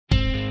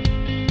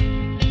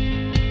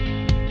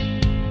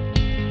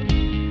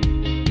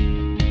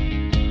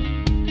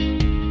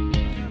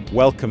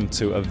Welcome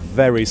to a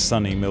very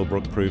sunny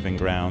Millbrook Proving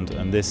Ground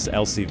and this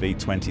LCV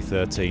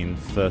 2013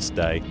 first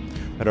day.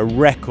 We had a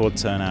record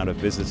turnout of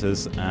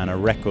visitors and a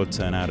record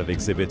turnout of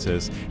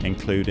exhibitors,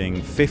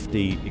 including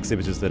 50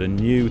 exhibitors that are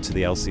new to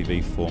the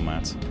LCV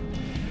format.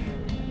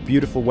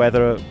 Beautiful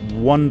weather,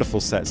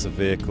 wonderful sets of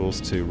vehicles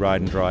to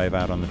ride and drive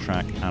out on the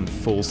track, and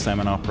full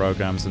seminar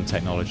programs and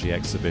technology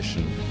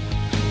exhibition.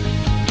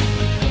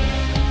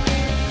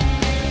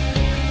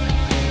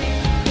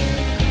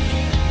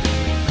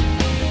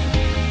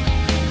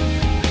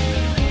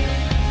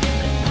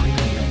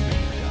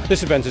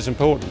 This event is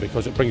important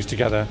because it brings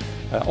together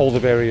all the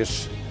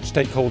various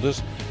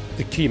stakeholders,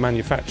 the key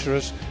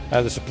manufacturers,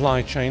 the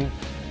supply chain,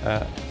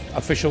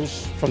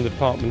 officials from the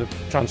Department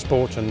of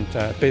Transport and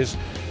Biz,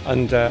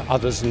 and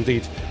others.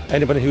 Indeed,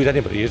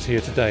 anybody is here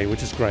today,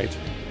 which is great.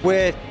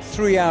 We're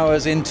 3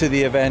 hours into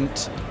the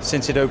event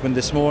since it opened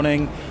this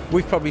morning.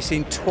 We've probably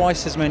seen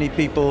twice as many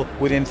people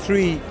within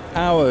 3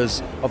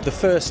 hours of the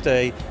first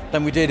day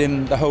than we did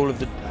in the whole of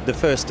the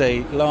first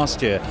day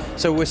last year.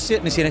 So we're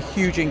certainly seeing a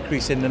huge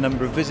increase in the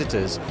number of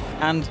visitors,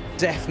 and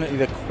definitely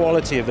the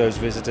quality of those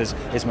visitors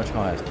is much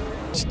higher.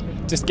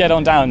 Just get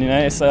on down, you know,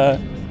 it's a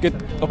good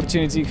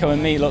opportunity to come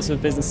and meet lots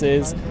of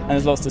businesses, and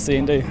there's lots to see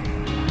and do.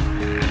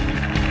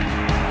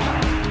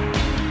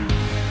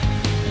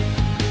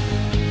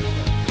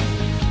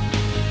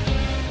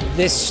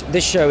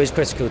 This show is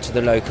critical to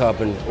the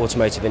low-carbon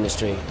automotive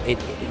industry.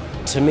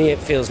 To me, it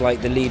feels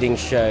like the leading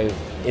show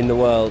in the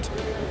world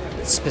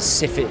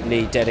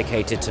specifically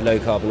dedicated to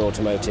low-carbon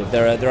automotive.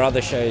 There are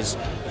other shows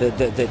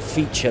that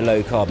feature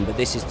low-carbon, but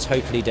this is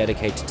totally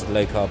dedicated to the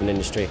low-carbon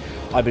industry.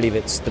 I believe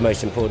it's the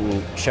most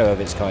important show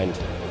of its kind.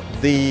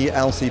 The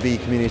LCV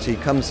community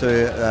comes to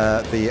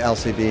the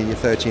LCV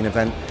 13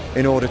 event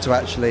in order to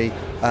actually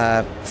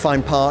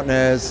find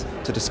partners,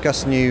 to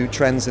discuss new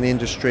trends in the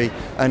industry,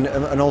 and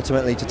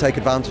ultimately to take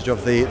advantage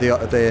of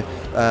the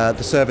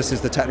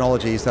services, the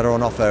technologies that are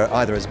on offer,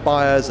 either as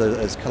buyers,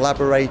 as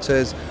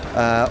collaborators,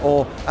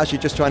 or actually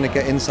just trying to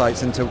get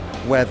insights into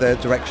where the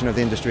direction of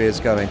the industry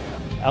is going.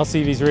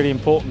 LCV is really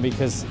important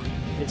because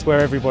it's where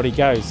everybody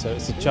goes, so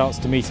it's a chance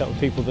to meet up with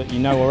people that you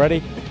know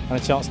already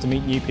and a chance to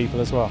meet new people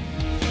as well.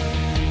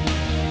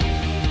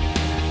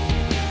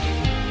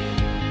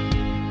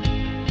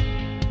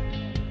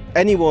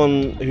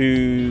 Anyone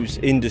whose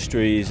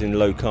industry is in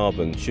low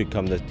carbon should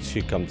come to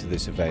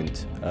this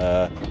event.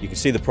 You can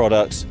see the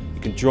products,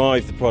 you can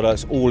drive the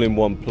products all in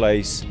one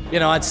place. You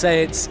know, I'd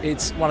say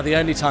it's one of the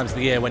only times of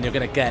the year when you're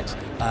going to get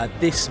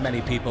this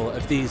many people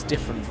of these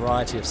different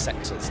variety of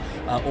sectors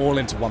all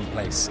into one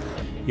place.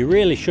 You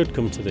really should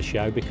come to the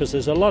show because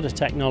there's a lot of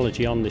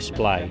technology on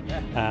display,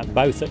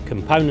 both at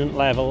component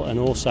level and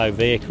also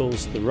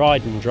vehicles. The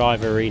ride and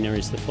drive arena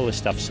is the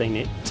fullest I've seen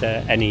it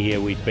any year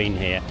we've been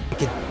here.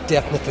 It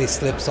definitely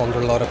slips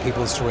under a lot of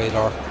people's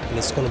radar, and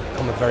it's going to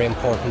become a very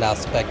important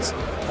aspect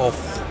of,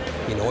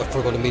 you know, if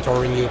we're going to meet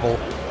our renewable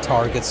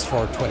targets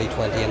for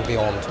 2020 and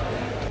beyond.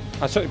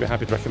 I'd certainly be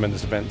happy to recommend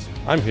this event.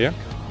 I'm here.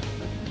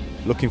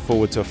 Looking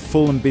forward to a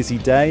full and busy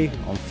day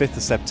on 5th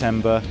of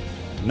September.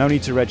 No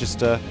need to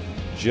register.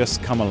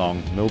 Just come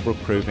along, Millbrook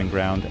Proving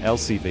Ground,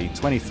 LCV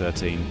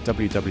 2013,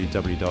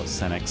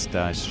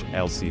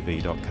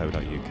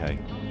 www.cenex-lcv.co.uk.